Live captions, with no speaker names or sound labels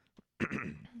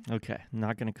Okay,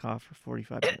 not going to cough for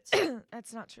 45 minutes.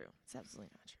 That's not true. It's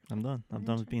absolutely not true. I'm done. I'm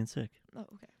done with being sick. Oh,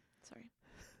 okay. Sorry.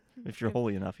 If you're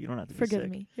holy enough, you don't have to be Forgive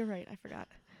sick. me. You're right. I forgot.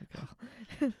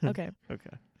 Okay. Okay. Okay.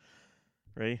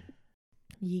 Ready?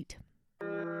 Yeet.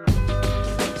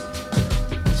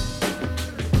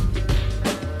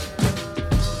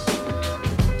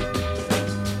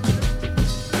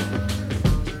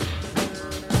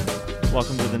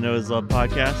 Welcome to the Noah's Love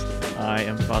podcast. I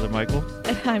am Father Michael.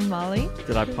 And I'm Molly.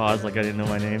 Did I pause like I didn't know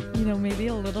my name? You know, maybe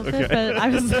a little Okay. bit, but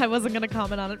I wasn't gonna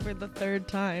comment on it for the third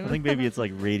time. I think maybe it's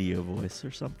like radio voice or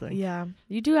something. Yeah,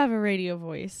 you do have a radio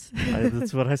voice.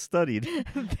 That's what I studied.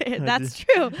 That's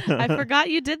true. I forgot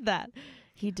you did that.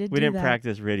 He did. We do didn't that.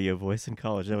 practice radio voice in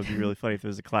college. That would be really funny if there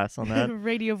was a class on that.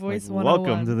 Radio voice Like, 101.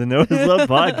 welcome to the Noah's Love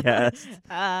podcast.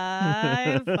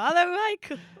 I'm Father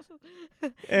Mike.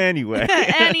 Anyway.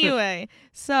 Anyway,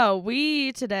 so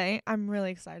I'm really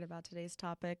excited about today's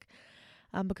topic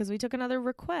because we took another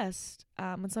request.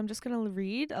 And so I'm just going to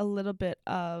read a little bit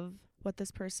of what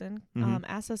this person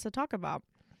asked us to talk about.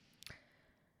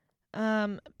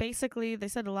 Basically, they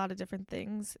said a lot of different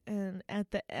things. And at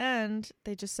the end,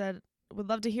 they just said, would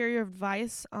love to hear your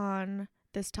advice on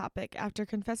this topic. After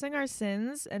confessing our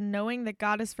sins and knowing that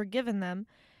God has forgiven them,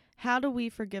 how do we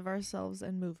forgive ourselves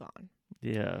and move on?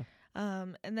 Yeah.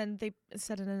 And then they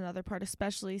said in another part,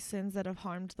 especially sins that have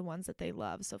harmed the ones that they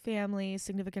love. So family,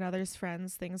 significant others,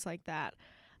 friends, things like that.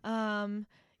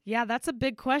 Yeah, that's a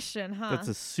big question, huh? That's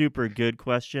a super good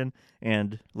question.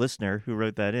 And listener who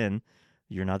wrote that in,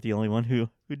 you're not the only one who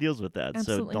deals with that.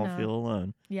 Absolutely so don't not. feel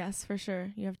alone. Yes, for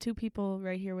sure. You have two people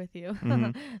right here with you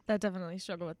Mhm. that definitely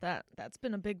struggle with that. That's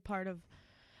been a big part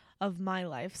of my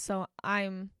life. So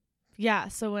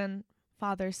so when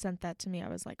Father sent that to me, I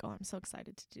was like, oh, I'm so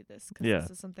excited to do this because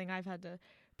this is something I've had to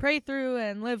pray through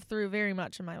and live through very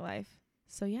much in my life.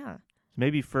 So, yeah.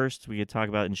 Maybe first we could talk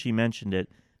about, and she mentioned it,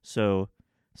 so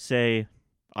say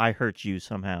I hurt you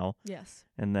somehow. Yes.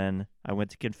 And then I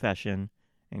went to confession,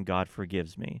 and God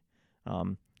forgives me.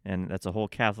 And that's a whole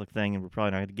Catholic thing, and we're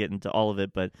probably not going to get into all of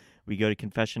it, but we go to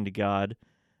confession to God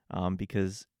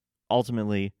because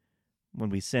ultimately when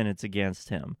we sin, it's against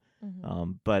him.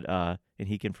 Mm-hmm. And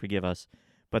he can forgive us.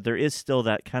 But there is still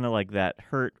that kind of like that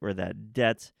hurt or that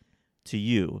debt to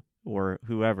you or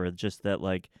whoever, just that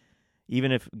like,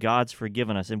 even if God's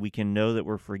forgiven us and we can know that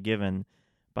we're forgiven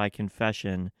by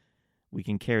confession, we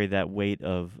can carry that weight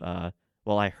of,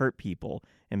 I hurt people.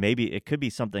 And maybe it could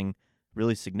be something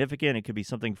really significant. It could be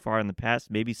something far in the past,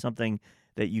 maybe something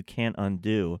that you can't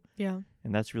undo. Yeah.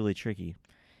 And that's really tricky.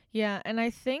 Yeah. And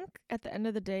I think at the end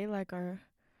of the day, like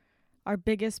our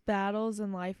biggest battles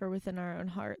in life are within our own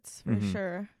hearts, for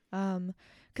sure.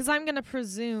 Because I'm going to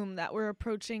presume that we're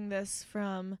approaching this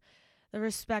from the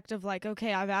respect of like,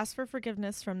 okay, I've asked for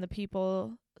forgiveness from the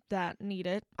people that need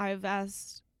it. I've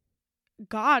asked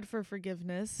God for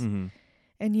forgiveness. Mm-hmm.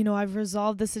 And, I've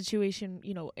resolved the situation,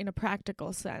 in a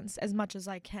practical sense as much as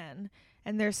I can.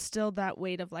 And there's still that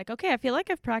weight of like, okay, I feel like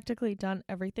I've practically done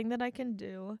everything that I can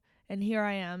do. And here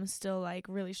I am still like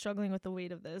really struggling with the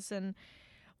weight of this. And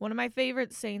one of my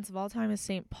favorite saints of all time is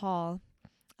St. Paul.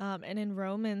 And in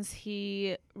Romans,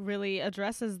 he really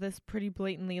addresses this pretty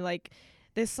blatantly, like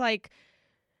this like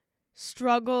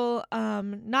struggle,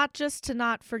 not just to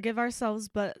not forgive ourselves,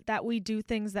 but that we do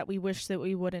things that we wish that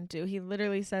we wouldn't do. He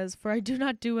literally says, for I do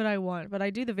not do what I want, but I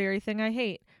do the very thing I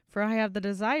hate. For I have the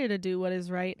desire to do what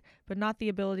is right, but not the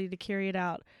ability to carry it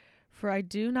out. For I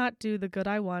do not do the good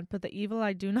I want, but the evil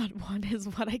I do not want is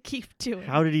what I keep doing.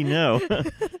 How did he know?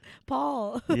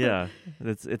 Paul. Yeah,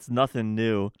 it's nothing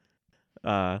new.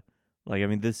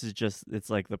 This is just, it's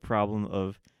like the problem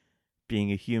of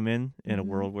being a human in a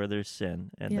world where there's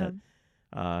sin, and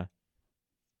that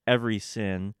every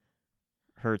sin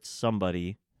hurts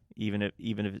somebody, even if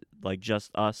like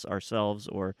just us, ourselves,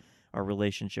 or our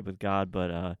relationship with God.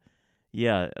 But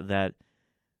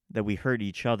that we hurt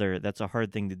each other, that's a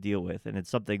hard thing to deal with. And it's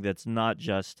something that's not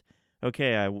just,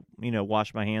 okay, I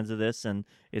wash my hands of this and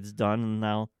it's done and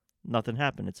now nothing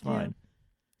happened. It's fine.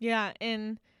 Yeah,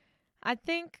 and I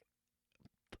think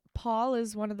Paul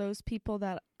is one of those people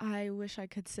that I wish I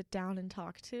could sit down and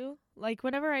talk to. Like,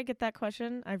 whenever I get that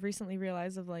question, I've recently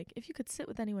realized of like, if you could sit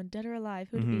with anyone dead or alive,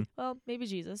 who'd it be? Well, maybe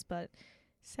Jesus, but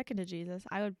second to Jesus,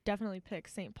 I would definitely pick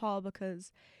St. Paul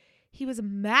because he was a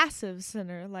massive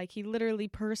sinner. Like, he literally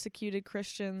persecuted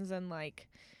Christians and, like,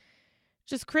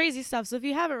 just crazy stuff. So if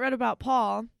you haven't read about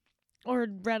Paul or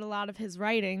read a lot of his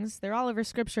writings, they're all over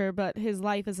Scripture, but his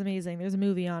life is amazing. There's a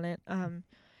movie on it.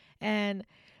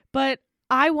 But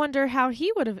I wonder how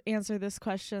he would have answered this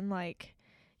question. Like,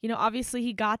 obviously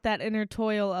he got that inner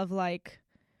toil of, like,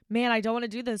 man, I don't want to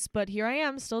do this, but here I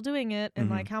am still doing it. And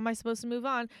like, how am I supposed to move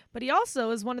on? But he also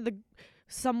is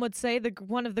some would say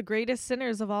one of the greatest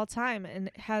sinners of all time, and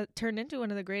has turned into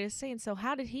one of the greatest saints. So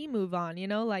how did he move on? You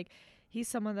know, like, he's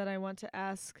someone that I want to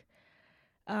ask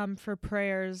for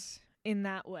prayers in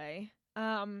that way.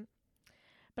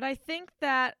 But I think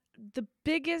that the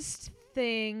biggest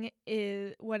thing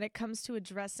is, when it comes to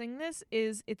addressing this,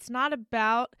 is it's not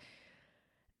about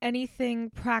anything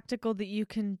practical that you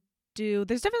can do.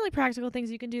 There's definitely practical things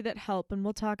you can do that help, and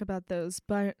we'll talk about those,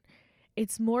 but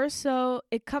it's more so,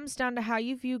 it comes down to how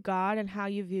you view God and how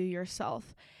you view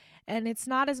yourself. And it's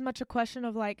not as much a question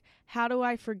of like, how do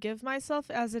I forgive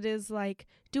myself, as it is like,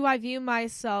 do I view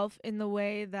myself in the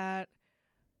way that,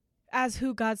 as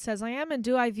who God says I am, and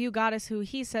do I view God as who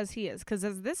he says he is? Because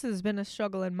as this has been a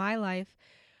struggle in my life,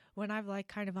 when I've like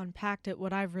kind of unpacked it,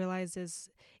 what I've realized is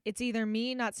it's either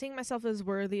me not seeing myself as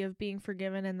worthy of being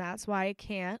forgiven, and that's why I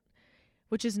can't,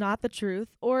 which is not the truth,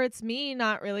 or it's me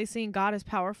not really seeing God as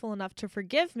powerful enough to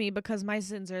forgive me because my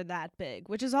sins are that big,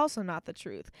 which is also not the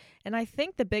truth. And I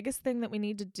think the biggest thing that we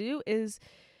need to do is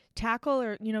tackle,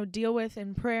 or, you know, deal with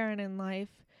in prayer and in life,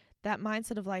 that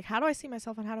mindset of like, how do I see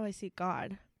myself and how do I see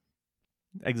God?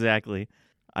 Exactly.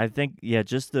 I think, yeah,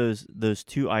 just those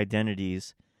two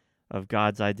identities of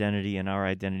God's identity and our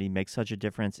identity make such a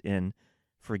difference in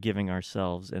forgiving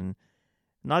ourselves, and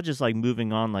not just like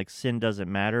moving on like sin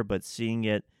doesn't matter, but seeing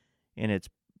it in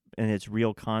its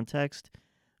real context.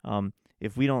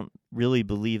 If we don't really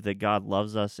believe that God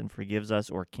loves us and forgives us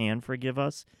or can forgive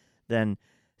us, then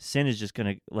sin is just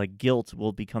going to, like, guilt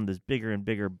will become this bigger and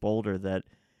bigger boulder that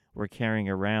we're carrying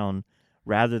around,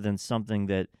 rather than something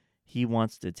that he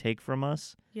wants to take from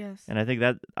us. Yes. And I think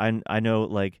that I know,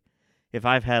 like, if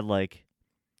I've had like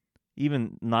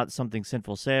even not something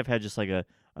sinful, say I've had just like a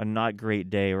not great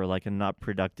day, or like a not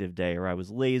productive day, or I was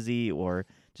lazy or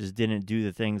just didn't do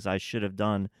the things I should have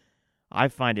done, I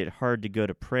find it hard to go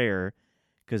to prayer,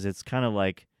 because it's kind of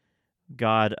like,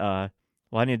 God, well,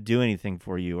 I didn't do anything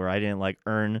for you, or I didn't like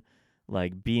earn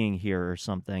like being here or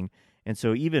something. And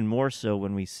so even more so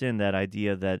when we sin, that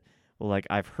idea that, well, like,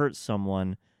 I've hurt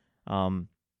someone,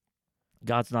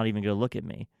 God's not even going to look at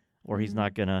me, or he's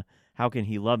not going to, how can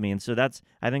he love me? And so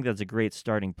I think that's a great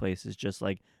starting place, is just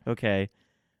like, okay,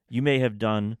 you may have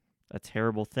done a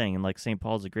terrible thing. And like St.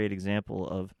 Paul's a great example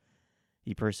of,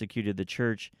 he persecuted the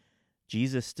church.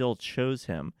 Jesus still chose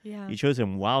him. Yeah. He chose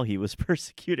him while he was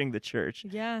persecuting the church.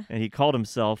 Yeah. And he called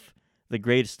himself the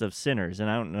greatest of sinners. And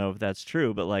I don't know if that's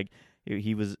true, but like,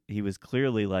 he was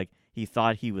clearly like, he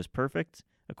thought he was perfect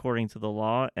according to the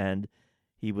law, and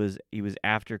he was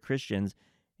after Christians,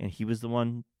 and he was the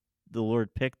one the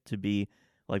Lord picked to be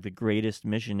like the greatest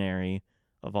missionary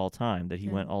of all time, that he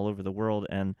went all over the world.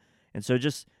 And so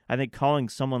just, I think calling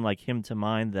someone like him to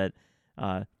mind, that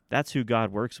that's who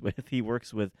God works with. He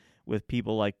works with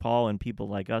people like Paul and people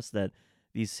like us, that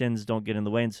these sins don't get in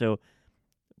the way. And so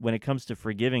when it comes to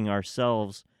forgiving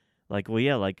ourselves, like, well,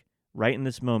 yeah, like right in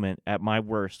this moment at my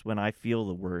worst, when I feel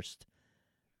the worst,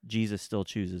 Jesus still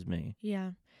chooses me.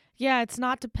 Yeah. Yeah, it's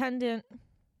not dependent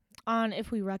on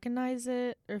if we recognize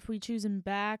it or if we choose him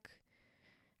back,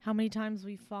 how many times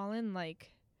we've fallen,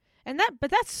 like, but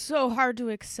that's so hard to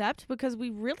accept, because we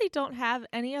really don't have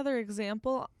any other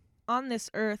example on this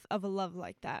earth of a love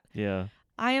like that. Yeah.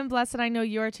 I am blessed, and I know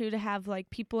you are too, to have like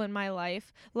people in my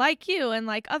life like you, and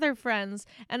like other friends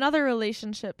and other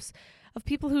relationships of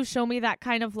people who show me that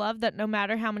kind of love, that no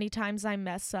matter how many times I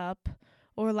mess up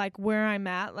or like where I'm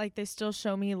at, like they still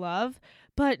show me love,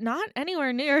 but not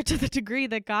anywhere near to the degree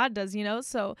that God does, you know?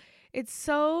 So it's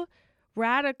so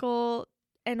radical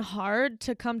and hard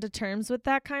to come to terms with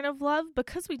that kind of love,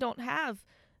 because we don't have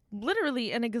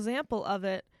literally an example of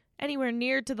it anywhere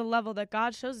near to the level that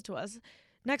God shows it to us.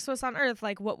 Next to us on earth,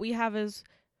 like, what we have is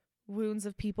wounds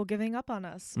of people giving up on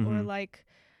us, or like,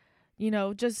 you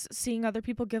know, just seeing other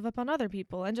people give up on other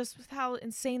people, and just how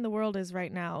insane the world is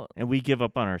right now. And we give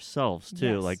up on ourselves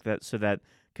too. Yes. Like that, so that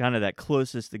kind of that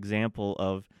closest example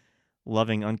of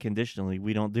loving unconditionally,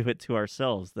 we don't do it to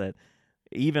ourselves. That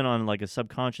even on like a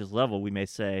subconscious level, we may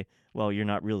say, well, you're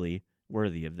not really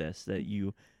worthy of this, that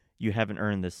you haven't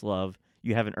earned this love,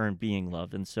 you haven't earned being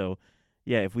loved. And so,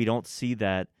 yeah, if we don't see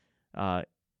that,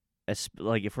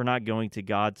 like if we're not going to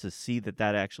God to see that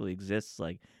actually exists,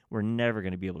 like we're never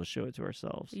going to be able to show it to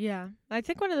ourselves. Yeah. I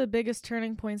think one of the biggest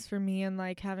turning points for me in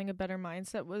like having a better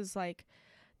mindset was like,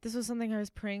 this was something I was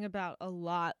praying about a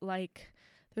lot. Like,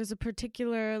 there's a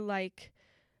particular like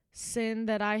sin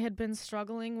that I had been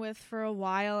struggling with for a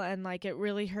while, and like it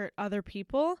really hurt other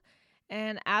people.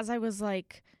 And as I was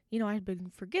like, you know, I had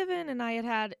been forgiven, and I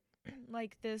had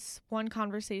like this one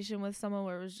conversation with someone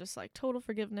where it was just like total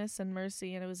forgiveness and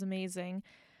mercy, and it was amazing.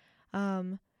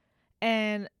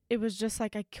 And it was just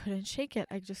like I couldn't shake it.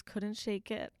 I just couldn't shake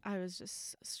it. I was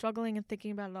just struggling and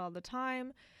thinking about it all the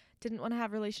time. Didn't want to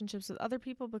have relationships with other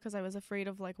people because I was afraid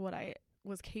of like what I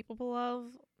was capable of.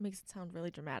 Makes it sound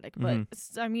really dramatic, but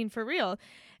I mean for real.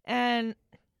 And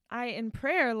in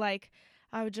prayer, like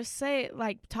I would just say,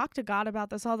 like, talk to God about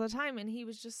this all the time, and he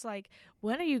was just like,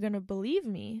 when are you going to believe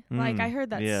me? Like I heard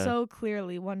that so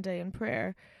clearly one day in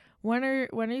prayer. When are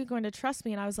you going to trust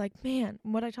me? And I was like, man,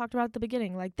 what I talked about at the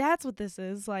beginning, like that's what this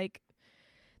is. Like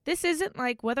this isn't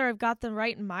like whether I've got the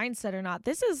right mindset or not.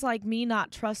 This is like me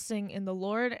not trusting in the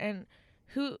Lord and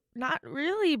who not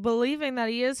really believing that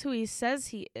he is who he says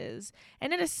he is.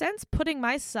 And in a sense, putting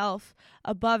myself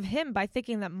above him by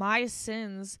thinking that my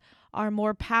sins are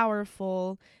more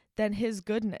powerful than his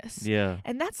goodness. Yeah.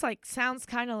 And that's like, sounds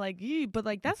kind of like, but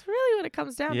like, that's really what it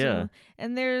comes down to.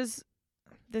 And there's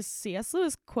this C.S.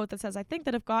 Lewis quote that says, I think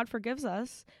that if God forgives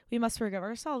us, we must forgive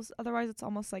ourselves. Otherwise, it's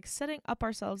almost like setting up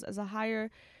ourselves as a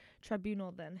higher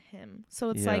tribunal than him. So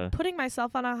it's like putting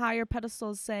myself on a higher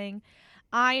pedestal, saying,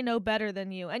 I know better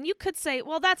than you. And you could say,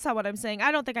 well, that's not what I'm saying.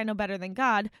 I don't think I know better than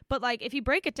God. But like, if you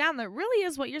break it down, that really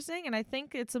is what you're saying. And I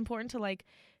think it's important to like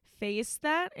face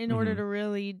that in order to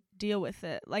really deal with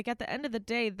it. Like at the end of the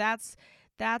day, that's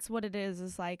what it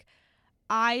is like,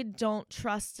 I don't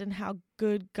trust in how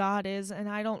good God is, and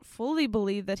I don't fully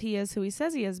believe that he is who he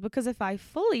says he is, because if I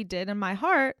fully did in my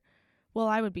heart, well,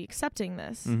 I would be accepting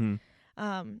this. And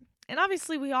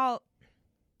obviously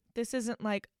this isn't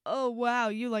like, oh, wow,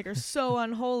 you like are so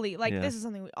unholy. Like this is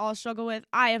something we all struggle with.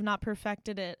 I have not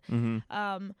perfected it.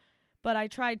 But I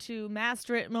try to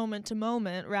master it moment to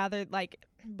moment rather like,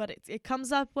 but it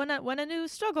comes up when a new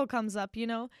struggle comes up, you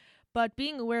know? But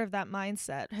being aware of that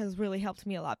mindset has really helped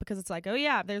me a lot, because it's like, oh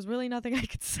yeah, there's really nothing I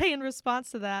could say in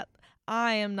response to that.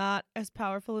 I am not as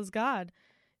powerful as God.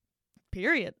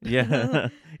 Period. Yeah.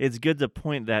 It's good to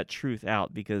point that truth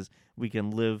out, because we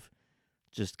can live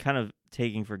just kind of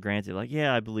taking for granted, like,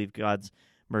 yeah, I believe God's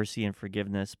mercy and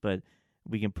forgiveness, but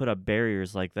we can put up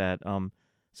barriers like that.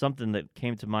 Something that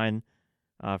came to mind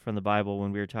from the Bible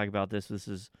when we were talking about this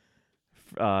is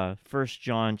 1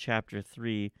 John chapter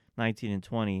 3, 19 and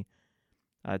 20.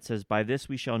 It says, by this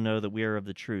we shall know that we are of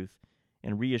the truth,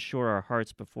 and reassure our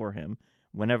hearts before him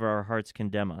whenever our hearts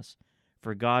condemn us.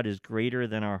 For God is greater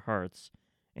than our hearts,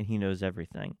 and he knows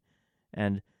everything.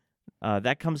 And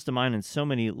that comes to mind in so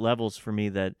many levels for me,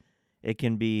 that it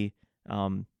can be,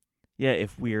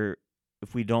 if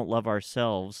we don't love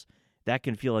ourselves, that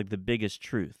can feel like the biggest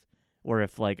truth. Or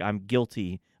if like I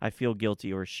feel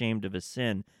guilty or ashamed of a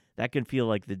sin, that can feel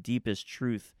like the deepest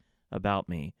truth about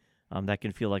me. That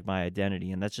can feel like my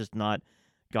identity, and that's just not.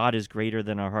 God is greater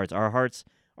than our hearts. Our hearts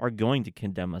are going to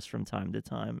condemn us from time to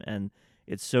time, and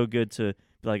it's so good to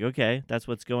be like, okay, that's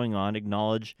what's going on.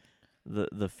 Acknowledge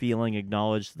the feeling,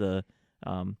 acknowledge the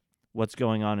what's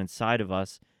going on inside of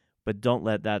us, but don't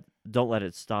let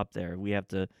it stop there. We have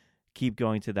to keep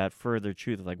going to that further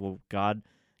truth of like, well,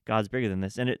 God's bigger than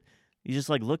this, and you just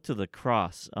like look to the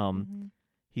cross.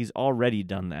 He's already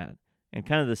done that. And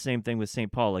kind of the same thing with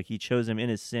St. Paul. Like he chose him in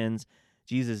his sins.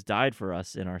 Jesus died for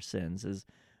us in our sins,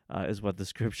 is what the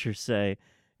scriptures say.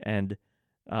 And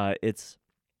it's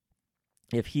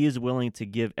if he is willing to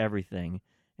give everything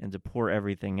and to pour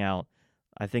everything out,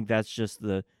 I think that's just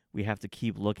we have to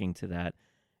keep looking to that.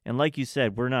 And like you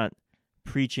said, we're not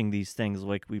preaching these things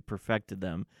like we perfected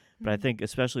them. But I think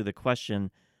especially the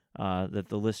question that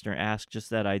the listener asked, just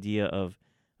that idea of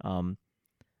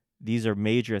these are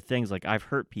major things. Like I've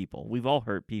hurt people. We've all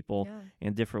hurt people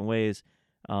in different ways.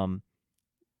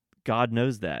 God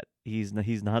knows that. He's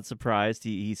not surprised.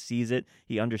 He sees it.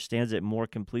 He understands it more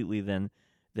completely than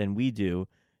we do.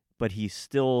 But he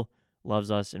still loves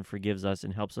us and forgives us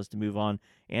and helps us to move on.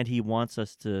 And he wants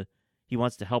to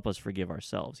help us forgive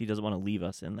ourselves. He doesn't want to leave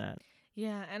us in that.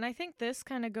 Yeah, and I think this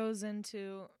kind of goes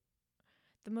into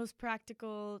the most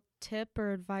practical tip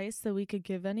or advice that we could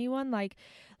give anyone. Like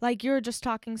you're just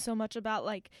talking so much about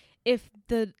like, if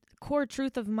the core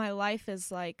truth of my life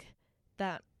is like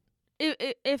that,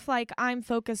 if like I'm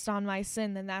focused on my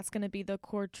sin, then that's going to be the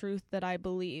core truth that I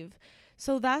believe.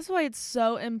 So that's why it's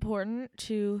so important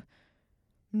to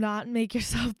not make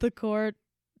yourself the core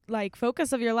like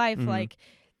focus of your life. Like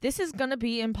this is going to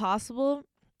be impossible.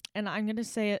 And I'm going to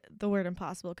say the word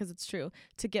impossible because it's true,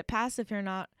 to get past if you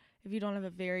don't have a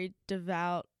very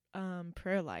devout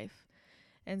prayer life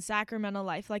and sacramental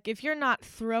life. Like if you're not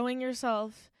throwing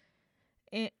yourself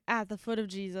at the foot of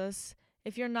Jesus,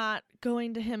 if you're not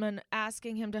going to him and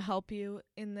asking him to help you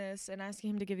in this and asking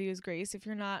him to give you his grace, if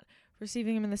you're not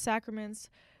receiving him in the sacraments,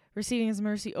 receiving his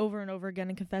mercy over and over again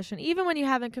in confession, even when you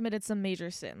haven't committed some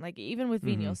major sin, like even with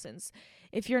venial sins.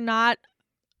 If you're not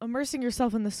immersing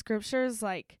yourself in the scriptures,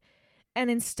 like, and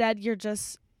instead you're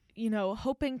just,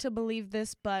 hoping to believe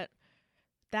this, but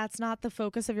that's not the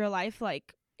focus of your life,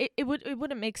 like it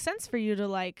wouldn't make sense for you to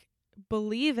like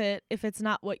believe it if it's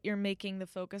not what you're making the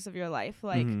focus of your life.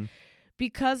 Like,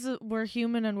 because we're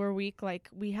human and we're weak, like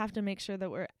we have to make sure that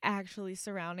we're actually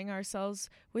surrounding ourselves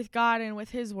with God and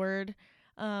with his word,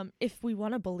 if we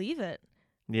want to believe it.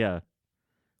 Yeah.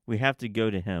 We have to go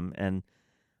to him, and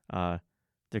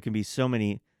there can be so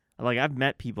many, like I've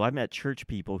met church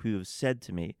people who have said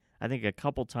to me, I think a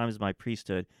couple times in my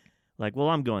priesthood, like, well,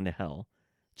 I'm going to hell.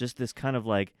 Just this kind of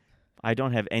like, I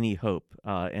don't have any hope.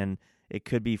 And it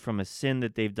could be from a sin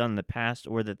that they've done in the past,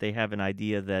 or that they have an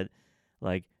idea that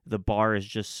like the bar is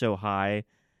just so high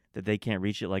that they can't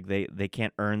reach it. Like they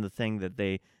can't earn the thing that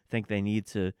they think they need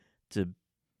to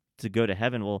go to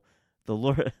heaven. Well, the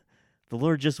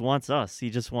Lord just wants us. He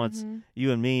just wants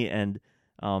you and me, and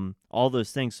all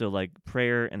those things. So like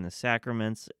prayer and the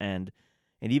sacraments, and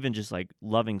even just like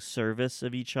loving service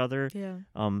of each other. Yeah.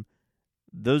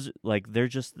 Those, like, they're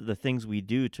just the things we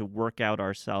do to work out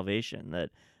our salvation. That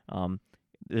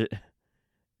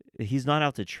he's not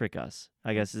out to trick us.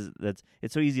 I guess it's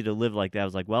so easy to live like that. I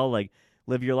was like, well, like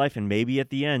live your life, and maybe at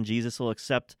the end Jesus will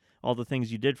accept all the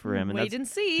things you did for him. And wait and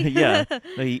see. Yeah,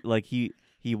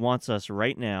 he wants us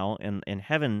right now, and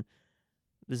heaven.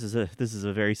 This is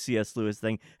a very C.S. Lewis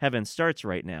thing. Heaven starts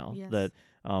right now. Yes. That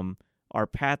our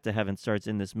path to heaven starts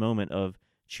in this moment of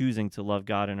choosing to love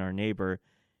God and our neighbor,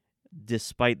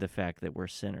 despite the fact that we're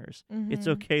sinners. It's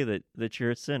okay that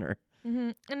you're a sinner.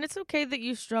 And it's okay that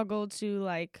you struggle to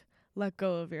like let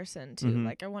go of your sin too.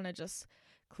 Like I want to just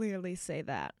clearly say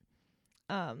that.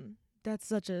 That's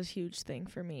such a huge thing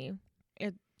for me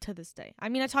to this day. I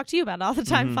mean, I talk to you about it all the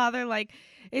time, Father. Like,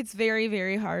 it's very,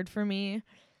 very hard for me.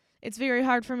 It's very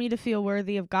hard for me to feel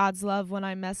worthy of God's love when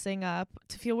I'm messing up,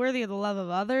 to feel worthy of the love of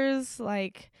others,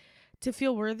 like to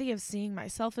feel worthy of seeing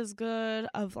myself as good,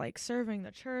 of like serving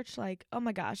the church. Like, oh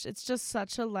my gosh, it's just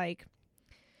such a like,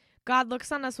 God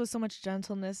looks on us with so much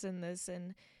gentleness in this,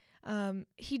 and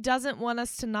he doesn't want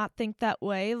us to not think that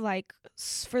way, like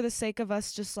for the sake of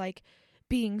us just like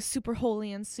being super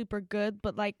holy and super good,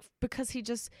 but like because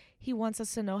he wants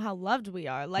us to know how loved we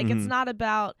are. Like it's not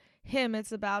about him,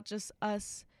 it's about just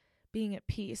us being at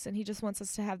peace, and he just wants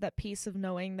us to have that peace of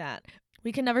knowing that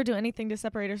we can never do anything to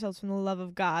separate ourselves from the love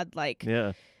of God, like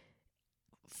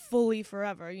fully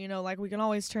forever, like we can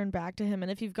always turn back to him.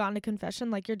 And if you've gone to confession,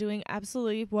 like you're doing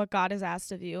absolutely what God has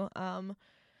asked of you,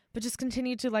 but just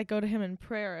continue to like go to him in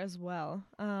prayer as well.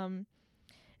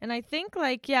 And I think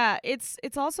like, yeah, it's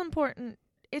also important.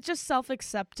 It's just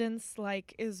self-acceptance,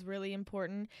 like, is really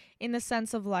important in the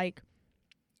sense of like,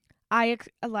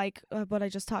 what I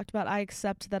just talked about. I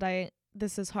accept that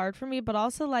this is hard for me, but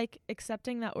also like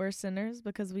accepting that we're sinners,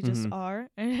 because we just are,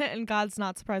 and God's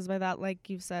not surprised by that, like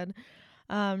you've said.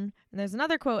 And there's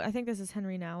another quote, I think this is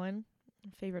Henry Nouwen,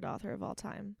 favorite author of all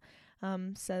time,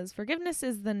 says, "Forgiveness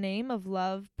is the name of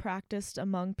love practiced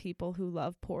among people who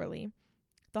love poorly.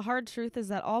 The hard truth is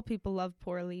that all people love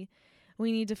poorly.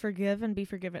 We need to forgive and be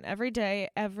forgiven every day,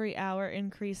 every hour,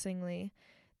 increasingly.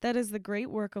 That is the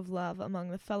great work of love among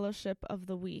the fellowship of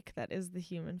the weak that is the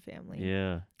human family."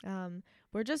 Yeah.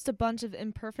 We're just a bunch of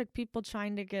imperfect people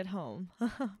trying to get home.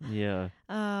 Yeah.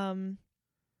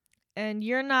 And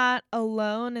you're not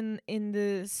alone in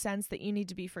the sense that you need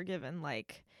to be forgiven.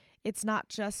 Like, it's not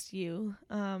just you.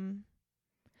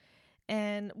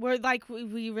 And we're like,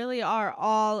 we really are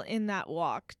all in that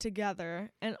walk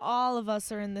together, and all of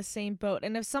us are in the same boat.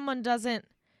 And if someone doesn't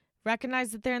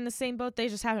recognize that they're in the same boat, they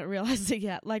just haven't realized it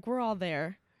yet. Like, we're all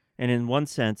there. And in one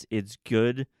sense, it's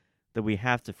good that we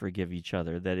have to forgive each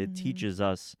other, that it teaches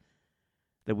us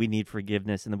that we need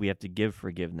forgiveness and that we have to give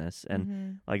forgiveness.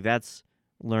 And like, that's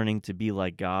learning to be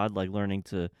like God, like learning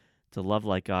to love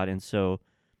like God. And so,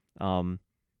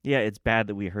 yeah, it's bad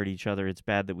that we hurt each other. It's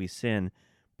bad that we sin,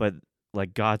 but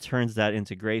like God turns that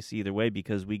into grace either way,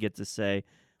 because we get to say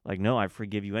like, no, I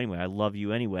forgive you anyway. I love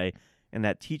you anyway. And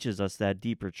that teaches us that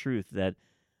deeper truth that,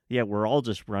 yeah, we're all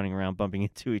just running around bumping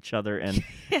into each other and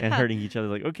hurting each other.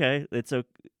 Like, okay, it's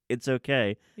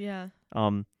okay. Yeah.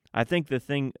 I think the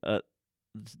thing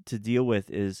to deal with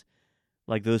is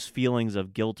like those feelings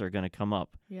of guilt are going to come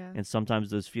up. Yeah. And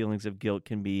sometimes those feelings of guilt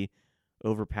can be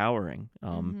overpowering,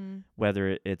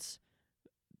 whether it's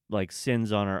like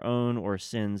sins on our own or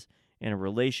sins in a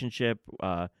relationship,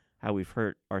 how we've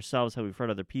hurt ourselves, how we've hurt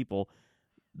other people.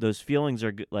 Those feelings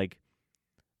are like,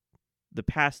 the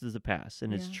past is the past,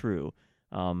 and it's true.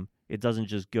 It doesn't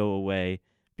just go away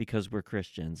because we're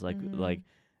Christians. Like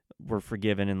we're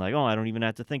forgiven and like, oh, I don't even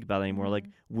have to think about it anymore. Like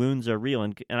wounds are real,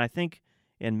 and I think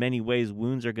in many ways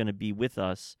wounds are going to be with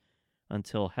us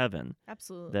until heaven.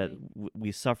 Absolutely. That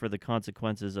we suffer the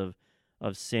consequences of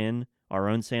sin, our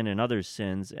own sin and others'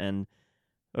 sins, and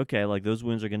okay, like those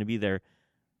wounds are going to be there.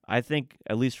 I think,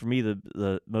 at least for me,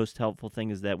 the most helpful thing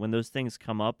is that when those things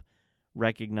come up,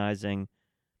 recognizing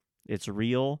it's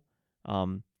real,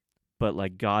 but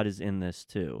like God is in this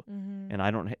too,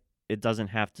 and it doesn't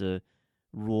have to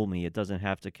rule me, it doesn't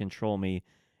have to control me,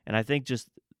 and I think just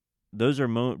those are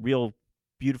real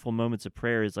beautiful moments of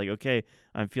prayer. Is like, okay,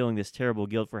 I'm feeling this terrible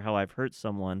guilt for how I've hurt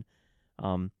someone,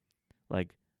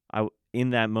 like I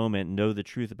in that moment know the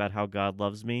truth about how God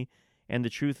loves me, and the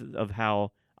truth of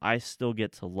how I still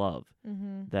get to love.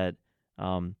 That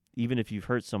even if you've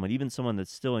hurt someone, even someone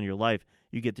that's still in your life,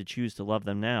 you get to choose to love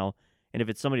them now. And if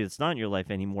it's somebody that's not in your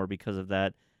life anymore because of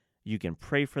that, you can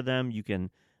pray for them, you can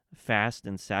fast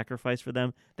and sacrifice for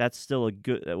them. That's still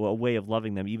a way of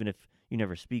loving them, even if you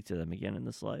never speak to them again in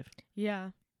this life. Yeah.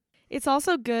 It's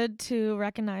also good to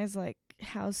recognize like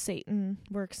how Satan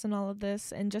works in all of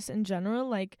this, and just in general,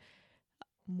 like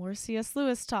more C.S.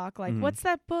 Lewis talk. Like what's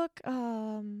that book?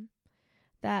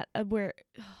 That where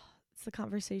it's the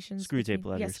conversations. Screwtape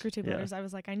Letters. Yeah, Screwtape Letters. I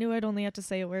was like, I knew I'd only have to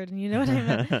say a word, and you know what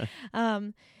I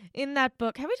meant. In that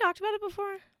book, have we talked about it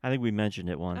before? I think we mentioned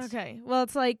it once. Okay. Well,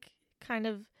 it's like kind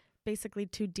of basically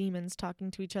two demons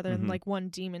talking to each other, and like one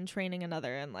demon training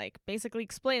another, and like basically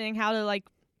explaining how to like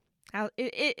how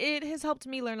it has helped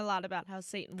me learn a lot about how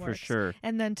Satan works. For sure.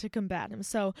 And then to combat him.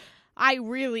 So I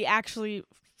really actually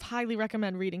highly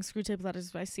recommend reading Screwtape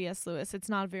Letters by C.S. Lewis. It's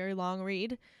not a very long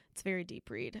read. It's a very deep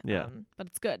read. Yeah. But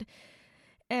it's good.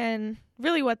 And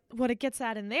really what it gets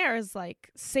at in there is like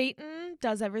Satan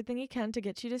does everything he can to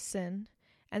get you to sin.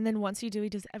 And then once you do, he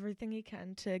does everything he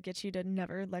can to get you to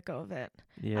never let go of it.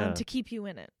 Yeah. To keep you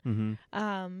in it.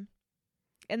 And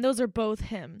those are both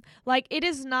him. Like, it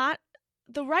is not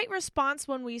the right response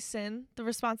when we sin. The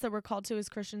response that we're called to as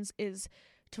Christians is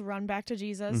to run back to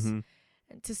Jesus, and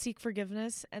to seek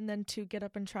forgiveness, and then to get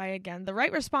up and try again. The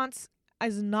right response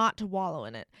is not to wallow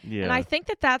in it. Yeah. And I think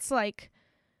that that's like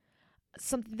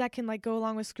something that can like go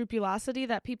along with scrupulosity,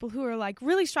 that people who are like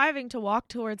really striving to walk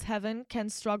towards heaven can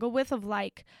struggle with, of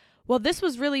like, well, this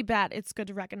was really bad. It's good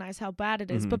to recognize how bad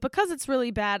it is. But because it's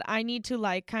really bad, I need to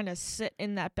like kind of sit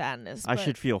in that badness. I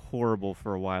should feel horrible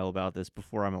for a while about this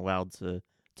before I'm allowed to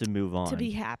move on. To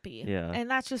be happy. Yeah. And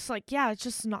that's just like, yeah, it's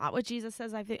just not what Jesus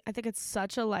says. I think it's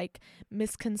such a like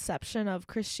misconception of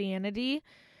Christianity.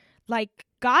 Like,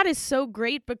 God is so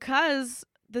great because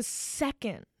the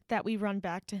second that we run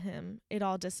back to him, it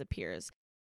all disappears.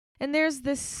 And there's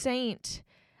this saint,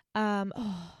 I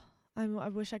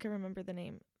wish I could remember the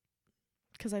name,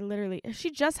 because she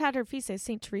just had her feast day,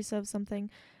 Saint Teresa of something.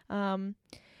 But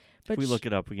if we look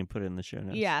it up, we can put it in the show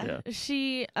notes. Yeah.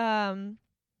 She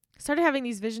started having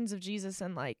these visions of Jesus,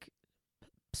 and like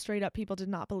straight up people did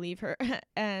not believe her.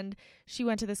 And she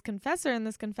went to this confessor, and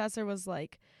this confessor was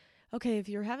like, okay, if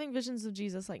you're having visions of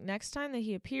Jesus, like next time that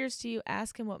he appears to you,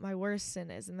 ask him what my worst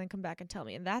sin is, and then come back and tell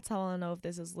me. And that's how I'll know if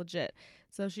this is legit.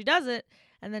 So she does it,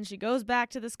 and then she goes back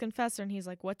to this confessor, and he's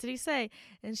like, what did he say?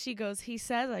 And she goes, he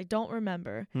says, I don't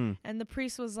remember. And the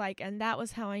priest was like, and that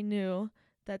was how I knew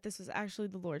that this was actually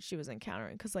the Lord she was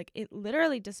encountering, because like it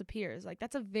literally disappears. Like,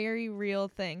 that's a very real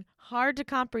thing, hard to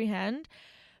comprehend,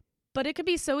 but it could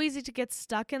be so easy to get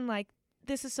stuck in like,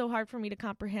 this is so hard for me to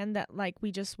comprehend, that like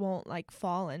we just won't like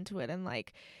fall into it. And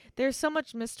like there's so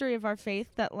much mystery of our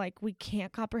faith that like we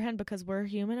can't comprehend because we're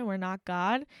human and we're not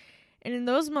God. And in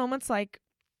those moments, like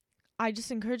I just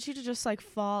encourage you to just like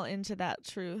fall into that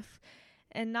truth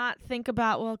and not think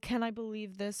about, well, can I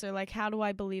believe this, or like how do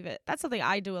I believe it? That's something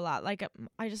I do a lot. Like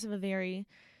I just have a very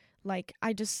like,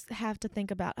 I just have to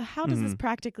think about how does this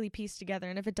practically piece together?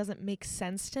 And if it doesn't make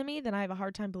sense to me, then I have a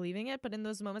hard time believing it. But in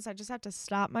those moments, I just have to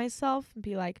stop myself and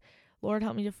be like, Lord,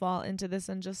 help me to fall into this,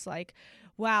 and just like,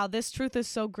 wow, this truth is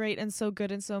so great and so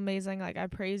good and so amazing. Like, I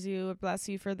praise you, bless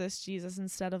you for this, Jesus,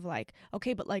 instead of like,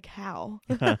 okay, but like how?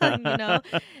 You know?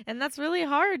 And that's really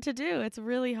hard to do. It's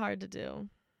really hard to do.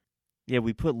 Yeah,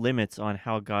 we put limits on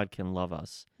how God can love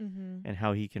us and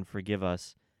how he can forgive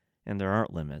us, and there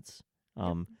aren't limits.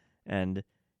 And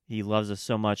he loves us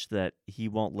so much that he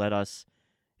won't let us.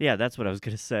 Yeah, that's what I was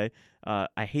going to say.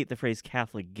 I hate the phrase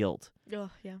Catholic guilt.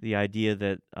 Oh, yeah. The idea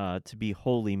that to be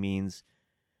holy means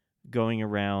going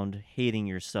around hating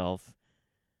yourself,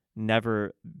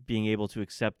 never being able to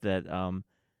accept that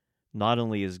not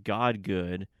only is God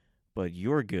good, but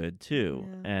you're good too.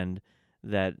 Yeah. And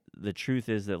that the truth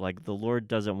is that like the Lord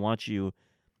doesn't want you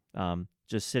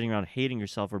just sitting around hating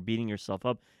yourself or beating yourself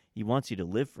up. He wants you to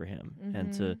live for him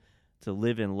and to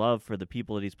live in love for the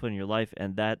people that he's put in your life.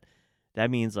 And that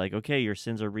means like, okay, your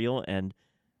sins are real, and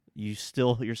you're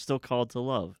still called to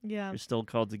love. Yeah. You're still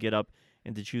called to get up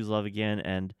and to choose love again.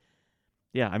 And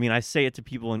yeah, I mean, I say it to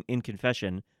people in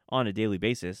confession on a daily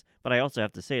basis, but I also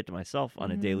have to say it to myself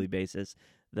on a daily basis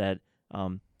that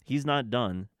he's not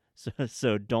done.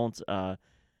 So don't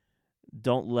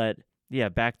let,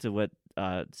 back to what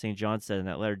St. John said in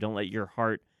that letter, don't let your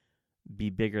heart be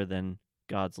bigger than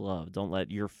God's love. Don't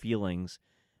let your feelings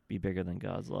be bigger than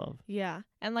God's love. Yeah.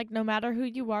 And like, no matter who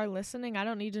you are listening, I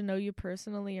don't need to know you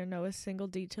personally or know a single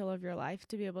detail of your life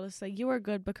to be able to say you are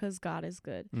good because God is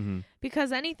good. Mm-hmm.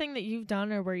 Because anything that you've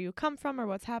done or where you come from or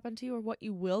what's happened to you or what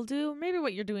you will do, maybe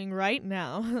what you're doing right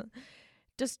now,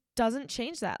 just doesn't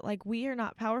change that. Like, we are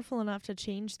not powerful enough to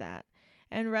change that.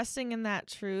 And resting in that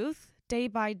truth day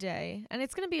by day, and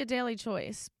it's going to be a daily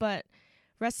choice, but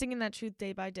resting in that truth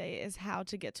day by day is how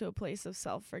to get to a place of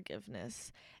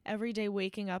self-forgiveness. Every day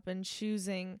waking up and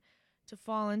choosing to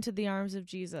fall into the arms of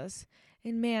Jesus.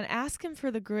 And man, ask him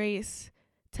for the grace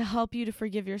to help you to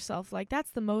forgive yourself. Like,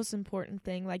 that's the most important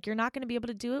thing. Like, you're not going to be able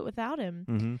to do it without him.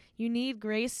 Mm-hmm. You need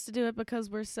grace to do it because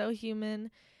we're so human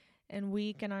and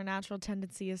weak, and our natural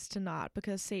tendency is to not,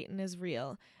 because Satan is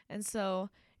real. And so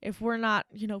if we're not,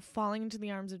 falling into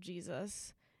the arms of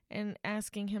Jesus and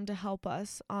asking him to help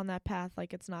us on that path,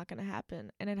 like, it's not going to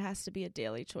happen. And it has to be a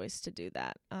daily choice to do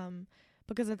that,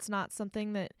 because it's not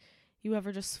something that you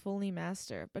ever just fully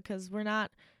master, because we're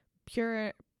not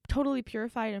totally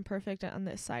purified and perfect on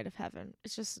this side of heaven.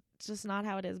 It's just not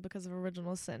how it is because of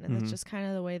original sin, and it's just kind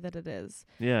of the way that it is.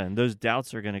 Yeah, and those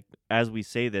doubts are going to, as we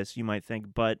say this, you might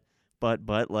think, but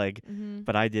like,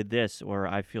 but I did this, or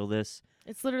I feel this.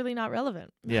 It's literally not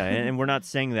relevant. Yeah, and we're not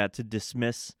saying that to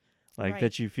dismiss, like, Right.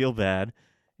 that you feel bad.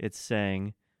 It's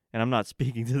saying, and I'm not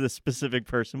speaking to the specific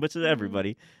person, which is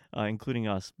everybody, including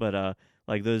us, but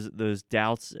like those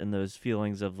doubts and those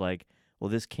feelings of like, well,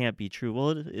 this can't be true.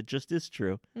 Well, it just is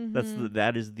true.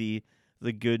 That is the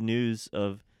good news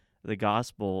of the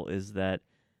gospel, is that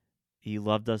he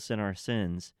loved us in our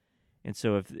sins. And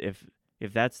so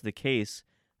if that's the case,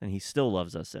 then he still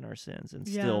loves us in our sins and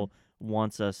still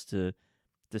wants us to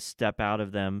step out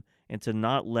of them and to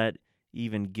not let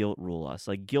even guilt rule us.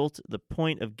 Like, guilt, the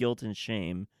point of guilt and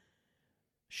shame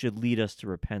should lead us to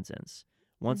repentance.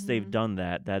 Once they've done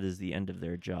that, that is the end of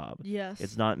their job. Yes.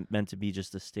 It's not meant to be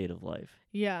just a state of life.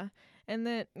 Yeah. And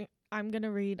then I'm going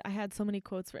to read, I had so many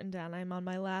quotes written down. I'm on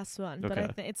my last one,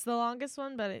 but it's the longest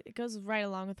one, but it goes right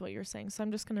along with what you're saying. So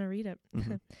I'm just going to read it.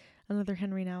 Another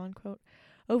Henry Nouwen quote.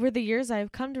 Over the years, I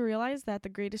have come to realize that the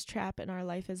greatest trap in our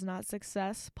life is not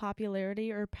success,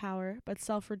 popularity, or power, but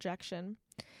self-rejection.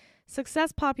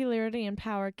 Success, popularity, and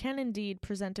power can indeed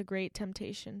present a great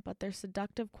temptation, but their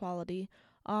seductive quality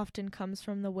often comes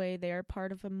from the way they are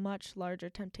part of a much larger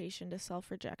temptation to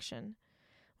self-rejection.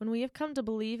 When we have come to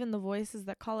believe in the voices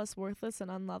that call us worthless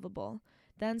and unlovable,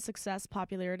 then success,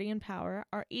 popularity, and power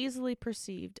are easily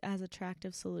perceived as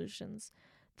attractive solutions.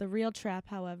 The real trap,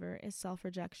 however, is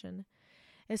self-rejection.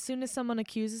 As soon as someone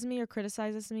accuses me or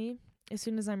criticizes me, as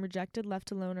soon as I'm rejected,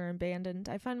 left alone, or abandoned,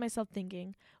 I find myself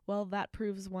thinking, well, that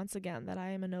proves once again that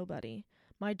I am a nobody.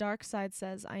 My dark side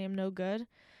says I am no good.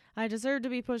 I deserve to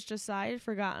be pushed aside,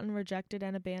 forgotten, rejected,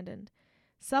 and abandoned.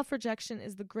 Self-rejection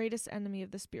is the greatest enemy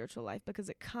of the spiritual life because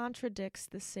it contradicts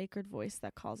the sacred voice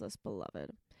that calls us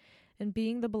beloved. And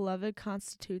being the beloved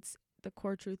constitutes the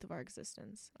core truth of our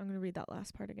existence. I'm going to read that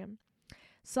last part again.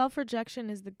 Self-rejection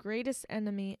is the greatest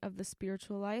enemy of the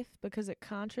spiritual life because it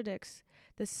contradicts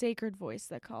the sacred voice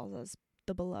that calls us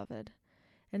the beloved.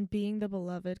 And being the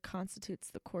beloved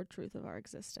constitutes the core truth of our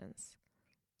existence.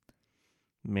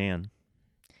 Man,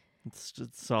 it's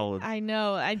just solid. I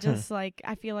know. I just I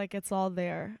feel like it's all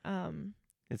there.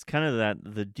 It's kind of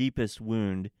the deepest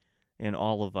wound in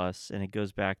all of us, and it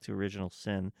goes back to original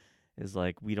sin, is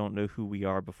like we don't know who we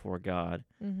are before God,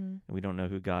 and we don't know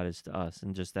who God is to us.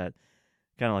 And just that,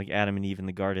 kind of like Adam and Eve in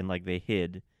the garden, like they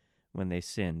hid when they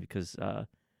sinned because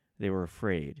they were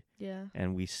afraid. Yeah.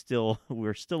 And we're still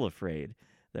afraid,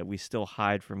 that we still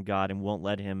hide from God and won't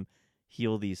let him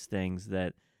heal these things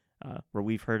that where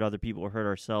we've hurt other people or hurt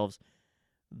ourselves.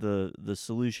 The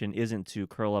solution isn't to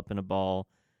curl up in a ball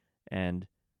and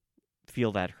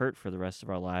feel that hurt for the rest of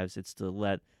our lives. It's to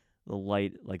let the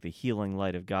light, like the healing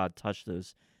light of God, touch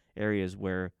those areas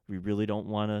where we really don't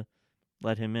want to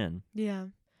let him in. Yeah.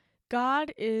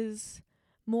 God is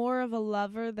more of a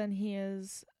lover than he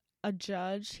is a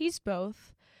judge. He's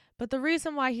both. But the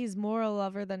reason why he's more a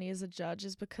lover than he is a judge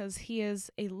is because he is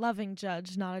a loving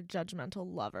judge, not a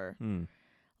judgmental lover.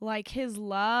 Like, his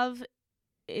love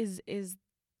is his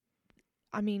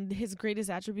greatest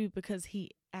attribute because he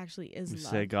actually is We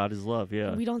love. say God is love,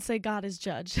 yeah. We don't say God is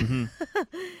judge. Mhm.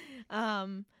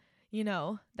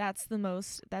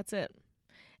 That's it.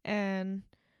 And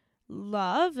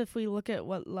love, if we look at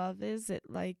what love is, it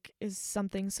like is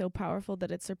something so powerful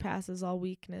that it surpasses all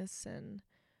weakness and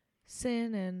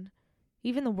sin and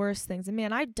even the worst things. And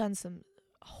man, I've done some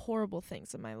horrible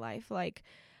things in my life. Like,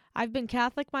 I've been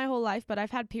Catholic my whole life, but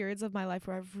I've had periods of my life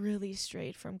where I've really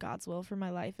strayed from God's will for my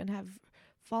life and have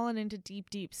fallen into deep,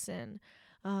 deep sin.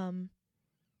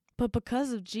 But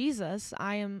because of Jesus,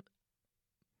 I am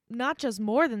not just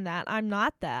more than that. I'm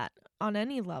not that on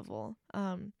any level.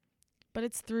 But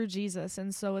it's through Jesus.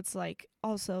 And so it's like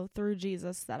also through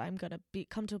Jesus that I'm going to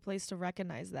come to a place to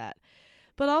recognize that.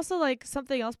 But also like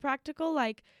something else practical,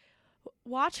 like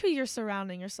watch who you're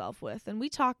surrounding yourself with. And we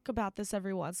talk about this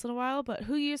every once in a while, but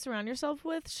who you surround yourself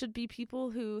with should be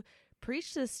people who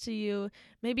preach this to you,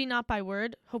 maybe not by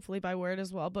word, hopefully by word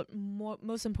as well, but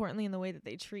most importantly in the way that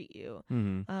they treat you.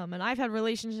 Mm-hmm. And I've had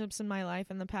relationships in my life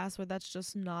in the past where that's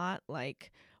just not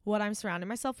like what I'm surrounding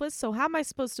myself with. So how am I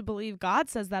supposed to believe God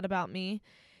says that about me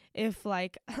if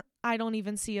like I don't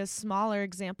even see a smaller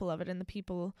example of it in the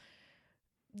people,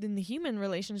 in the human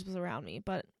relationships around me?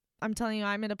 But I'm telling you,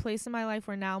 I'm at a place in my life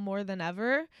where now more than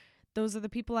ever, those are the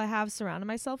people I have surrounded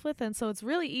myself with. And so it's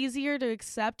really easier to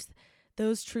accept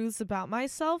those truths about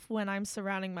myself when I'm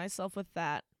surrounding myself with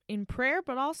that in prayer,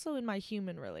 but also in my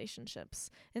human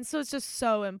relationships. And so it's just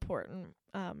so important.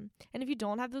 And if you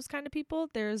don't have those kind of people,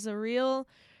 there's a real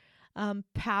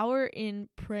power in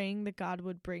praying that God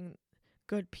would bring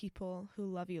good people who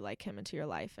love you like him into your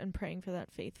life and praying for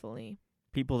that faithfully.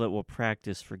 People that will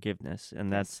practice forgiveness,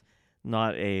 and Yes.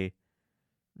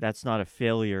 that's not a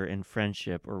failure in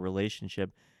friendship or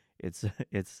relationship. It's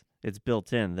it's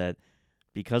built in that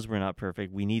because we're not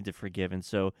perfect, we need to forgive. And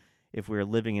so if we're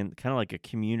living in kind of like a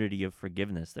community of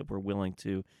forgiveness, that we're willing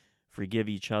to forgive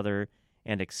each other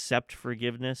and accept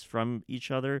forgiveness from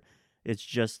each other,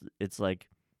 it's like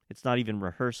it's not even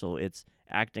rehearsal, it's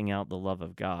acting out the love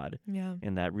of God Yeah.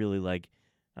 in that really like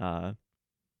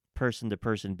person to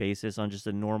person basis on just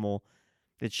a normal.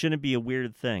 It shouldn't be a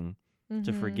weird thing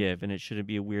to forgive, and it shouldn't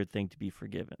be a weird thing to be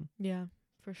forgiven. Yeah,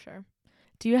 for sure.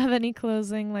 Do you have any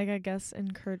closing, like, I guess,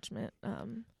 encouragement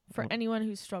for anyone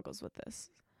who struggles with this?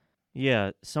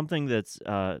 Yeah, something that's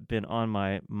been on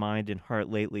my mind and heart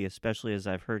lately, especially as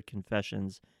I've heard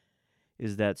confessions,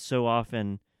 is that so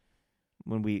often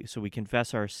when we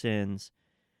confess our sins,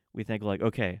 we think like,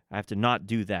 okay, I have to not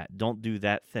do that. Don't do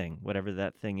that thing, whatever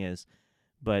that thing is.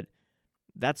 But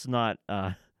that's not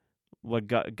what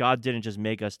God didn't just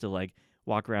make us to like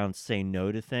walk around and say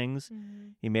no to things.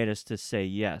 He made us to say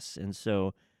yes. And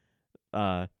so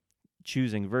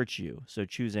choosing virtue.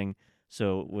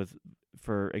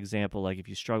 For example, like if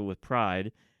you struggle with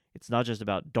pride, it's not just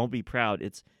about don't be proud.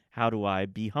 It's how do I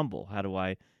be humble? How do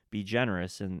I be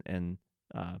generous and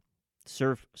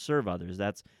serve others?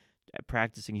 That's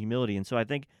practicing humility. And so I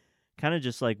think kind of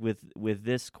just like with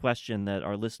this question that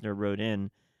our listener wrote in,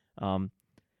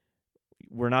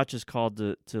 we're not just called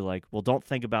to like, well, don't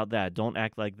think about that. Don't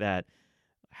act like that.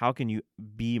 How can you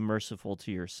be merciful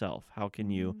to yourself? How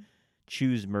can you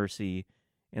choose mercy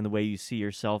in the way you see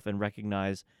yourself and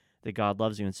recognize that God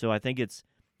loves you? And so I think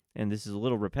and this is a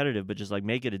little repetitive, but just like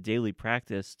make it a daily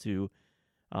practice to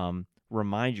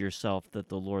remind yourself that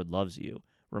the Lord loves you.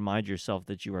 Remind yourself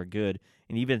that you are good.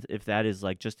 And even if that is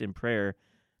like just in prayer,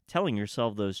 telling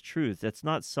yourself those truths, that's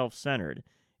not self-centered.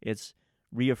 It's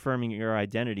reaffirming your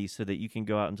identity so that you can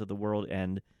go out into the world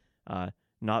and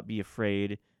not be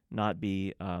afraid, not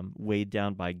be weighed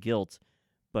down by guilt,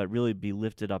 but really be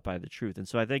lifted up by the truth. And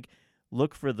so I think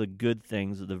look for the good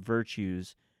things, the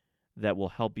virtues that will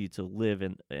help you to live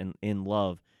in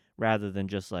love rather than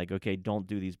just like, okay, don't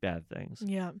do these bad things.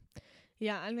 Yeah.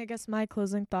 Yeah, and I guess my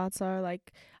closing thoughts are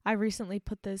like I recently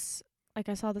put this, like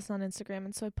I saw this on Instagram,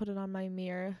 and so I put it on my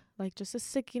mirror, like just a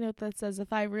sticky note that says,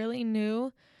 if I really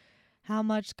knew how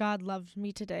much God loved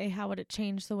me today, how would it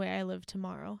change the way I live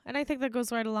tomorrow? And I think that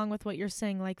goes right along with what you're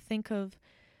saying. Like think of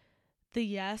the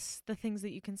things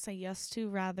that you can say yes to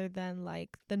rather than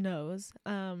like the no's.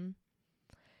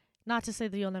 Not to say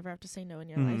that you'll never have to say no in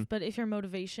your life, but if your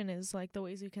motivation is like the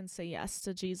ways you can say yes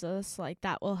to Jesus, like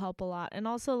that will help a lot. And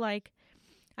also like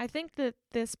I think that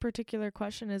this particular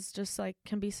question is just like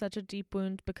can be such a deep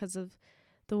wound because of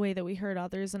the way that we hurt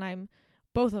others. And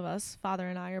both of us, Father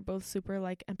and I, are both super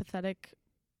like empathetic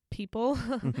people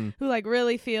who like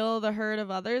really feel the hurt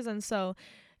of others. And so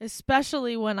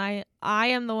especially when I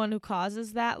am the one who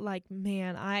causes that, like,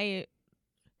 man, I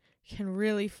can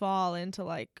really fall into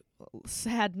like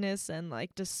sadness and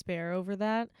like despair over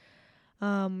that.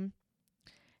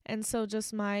 And so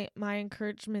just my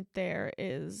encouragement there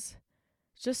is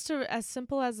just to, as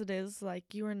simple as it is,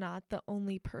 like, you are not the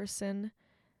only person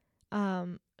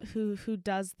who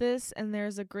does this, and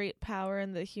there's a great power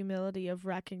in the humility of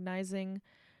recognizing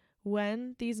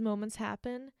when these moments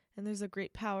happen, and there's a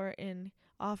great power in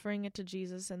offering it to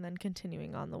Jesus and then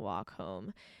continuing on the walk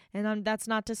home. And that's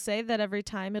not to say that every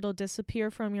time it'll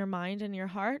disappear from your mind and your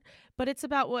heart, but it's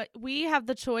about what we have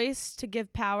the choice to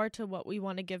give power to what we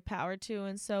want to give power to.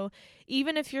 And so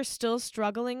even if you're still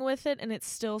struggling with it and it's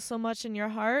still so much in your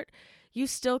heart, you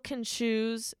still can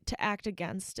choose to act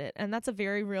against it. And that's a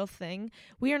very real thing.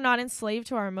 We are not enslaved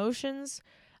to our emotions.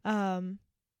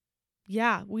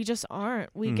 Yeah, we just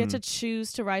aren't. We get to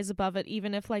choose to rise above it,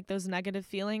 even if like those negative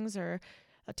feelings or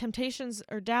temptations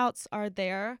or doubts are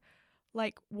there.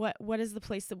 Like, what is the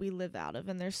place that we live out of?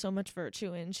 And there's so much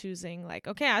virtue in choosing, like,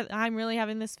 okay, I'm really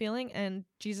having this feeling, and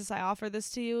Jesus, I offer this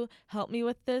to you. Help me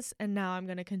with this, and now I'm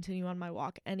going to continue on my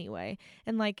walk anyway.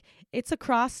 And like, it's a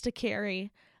cross to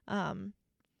carry.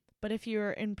 But if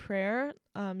you're in prayer,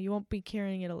 you won't be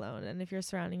carrying it alone. And if you're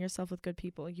surrounding yourself with good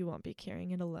people, you won't be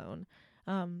carrying it alone.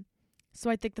 So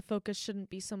I think the focus shouldn't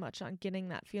be so much on getting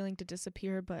that feeling to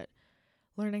disappear, but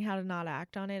learning how to not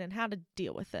act on it and how to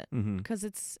deal with it, because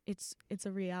it's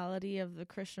a reality of the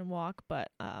Christian walk.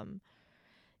 But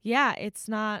yeah, it's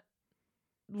not.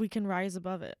 We can rise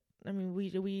above it. I mean,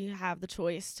 we have the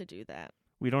choice to do that.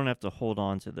 We don't have to hold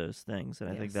on to those things, and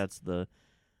I think that's the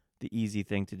easy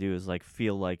thing to do, is like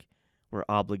feel like we're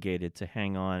obligated to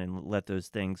hang on and let those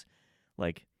things,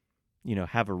 like, you know,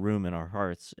 have a room in our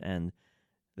hearts, and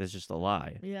that's just a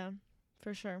lie. Yeah,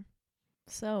 for sure.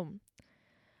 So,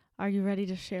 are you ready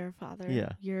to share, Father?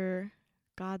 Yeah. Your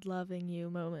God loving you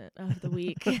moment of the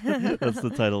week. That's the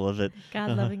title of it.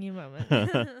 God loving you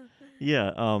moment.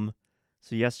 Yeah.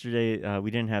 So yesterday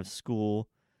we didn't have school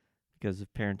because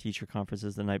of parent-teacher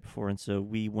conferences the night before, and so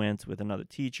we went with another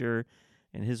teacher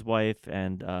and his wife,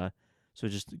 and so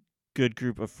just a good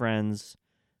group of friends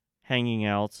hanging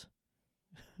out,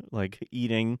 like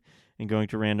eating and going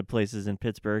to random places in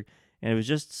Pittsburgh. And it was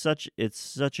just such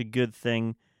a good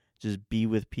thing. Just be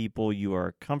with people you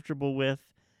are comfortable with,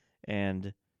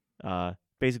 and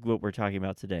basically what we're talking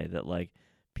about today, that like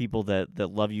people that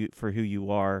love you for who you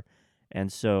are.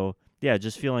 And so, yeah,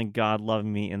 just feeling God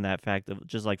loving me in that fact of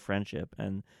just like friendship,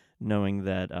 and knowing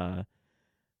that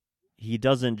he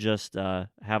doesn't just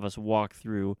have us walk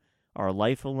through our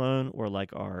life alone or like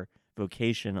our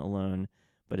vocation alone,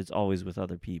 but it's always with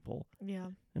other people. Yeah.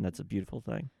 And that's a beautiful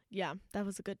thing. Yeah, that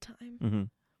was a good time. Mm-hmm.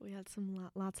 We had some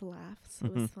lots of laughs.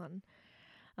 It was fun.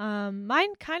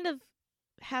 Mine kind of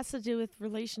has to do with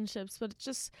relationships, but it's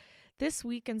just this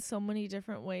week in so many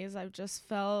different ways, I've just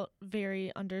felt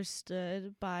very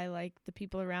understood by like the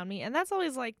people around me. And that's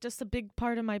always like just a big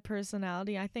part of my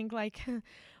personality. I think like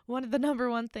one of the number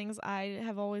one things I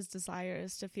have always desired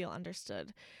is to feel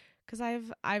understood. Because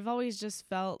I've always just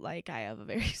felt like I have a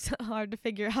very hard to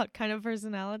figure out kind of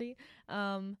personality.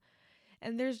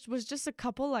 And there was just a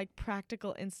couple like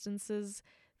practical instances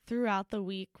throughout the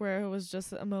week where it was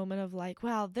just a moment of like,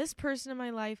 wow, this person in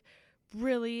my life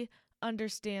really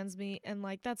understands me. And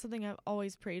like, that's something I've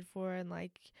always prayed for. And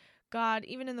like, God,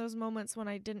 even in those moments when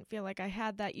I didn't feel like I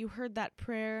had that, you heard that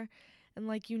prayer, and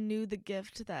like you knew the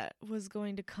gift that was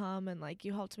going to come, and like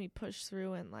you helped me push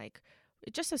through, and like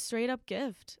it's just a straight up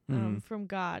gift from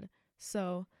God.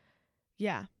 So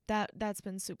yeah, that's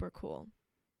been super cool,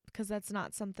 because that's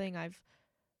not something I've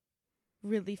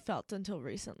really felt until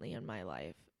recently in my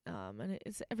life. And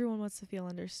it's everyone wants to feel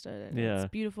understood, and it's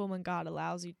beautiful when God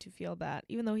allows you to feel that,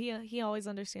 even though he always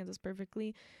understands us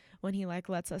perfectly. When he like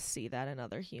lets us see that in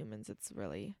other humans, it's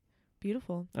really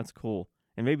beautiful. That's cool.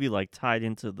 And maybe like tied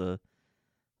into the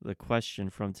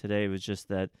question from today was just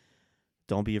that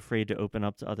don't be afraid to open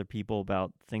up to other people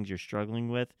about things you're struggling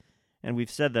with. And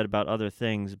we've said that about other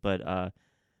things, but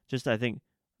just I think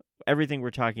everything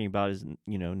we're talking about is,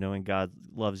 you know, knowing God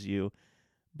loves you,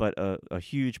 but a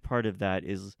huge part of that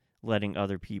is letting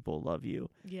other people love you.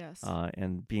 Yes.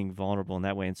 And being vulnerable in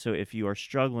that way. And so if you are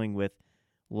struggling with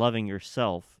loving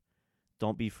yourself,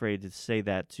 don't be afraid to say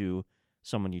that to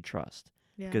someone you trust,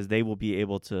 because they will be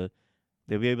able to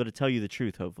tell you the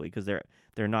truth, hopefully, because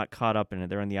they're not caught up in it.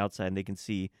 They're on the outside and they can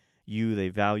see you, they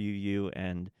value you,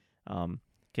 and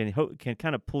can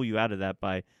kind of pull you out of that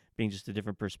by being just a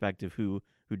different perspective who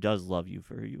does love you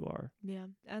for who you are. Yeah,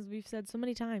 as we've said so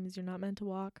many times, you're not meant to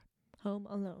walk home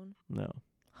alone. No.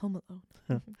 Home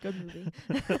Alone. Good movie.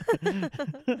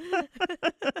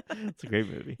 It's a great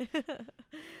movie.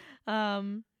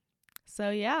 So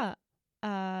yeah,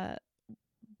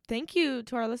 thank you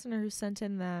to our listener who sent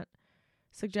in that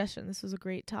suggestion. This was a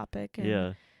great topic.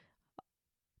 And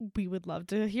we would love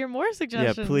to hear more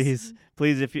suggestions. Yeah,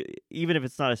 please, if you, even if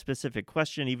it's not a specific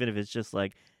question, even if it's just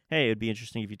like, hey, it'd be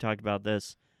interesting if you talked about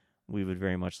this, we would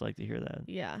very much like to hear that.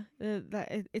 Yeah,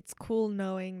 it's cool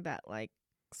knowing that like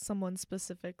someone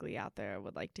specifically out there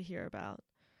would like to hear about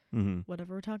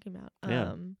whatever we're talking about.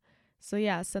 Yeah. So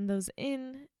yeah, send those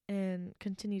in and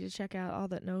continue to check out all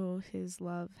that Know His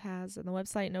Love has on the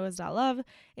website, knowhis.love,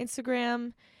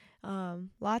 Instagram.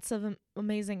 Lots of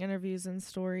amazing interviews and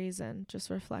stories and just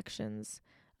reflections.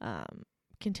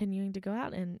 Continuing to go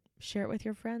out and share it with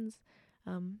your friends.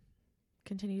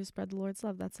 Continue to spread the Lord's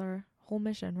love. That's our whole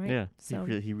mission, right? Yeah, So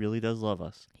he really does love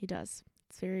us. he does.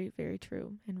 It's very, very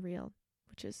true and real,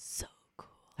 which is so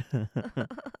cool.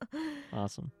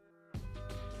 Awesome.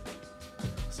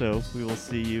 So we will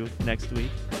see you next week.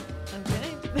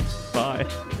 Okay. Bye.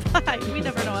 Bye. We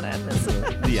never know how to end this.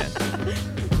 The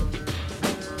end.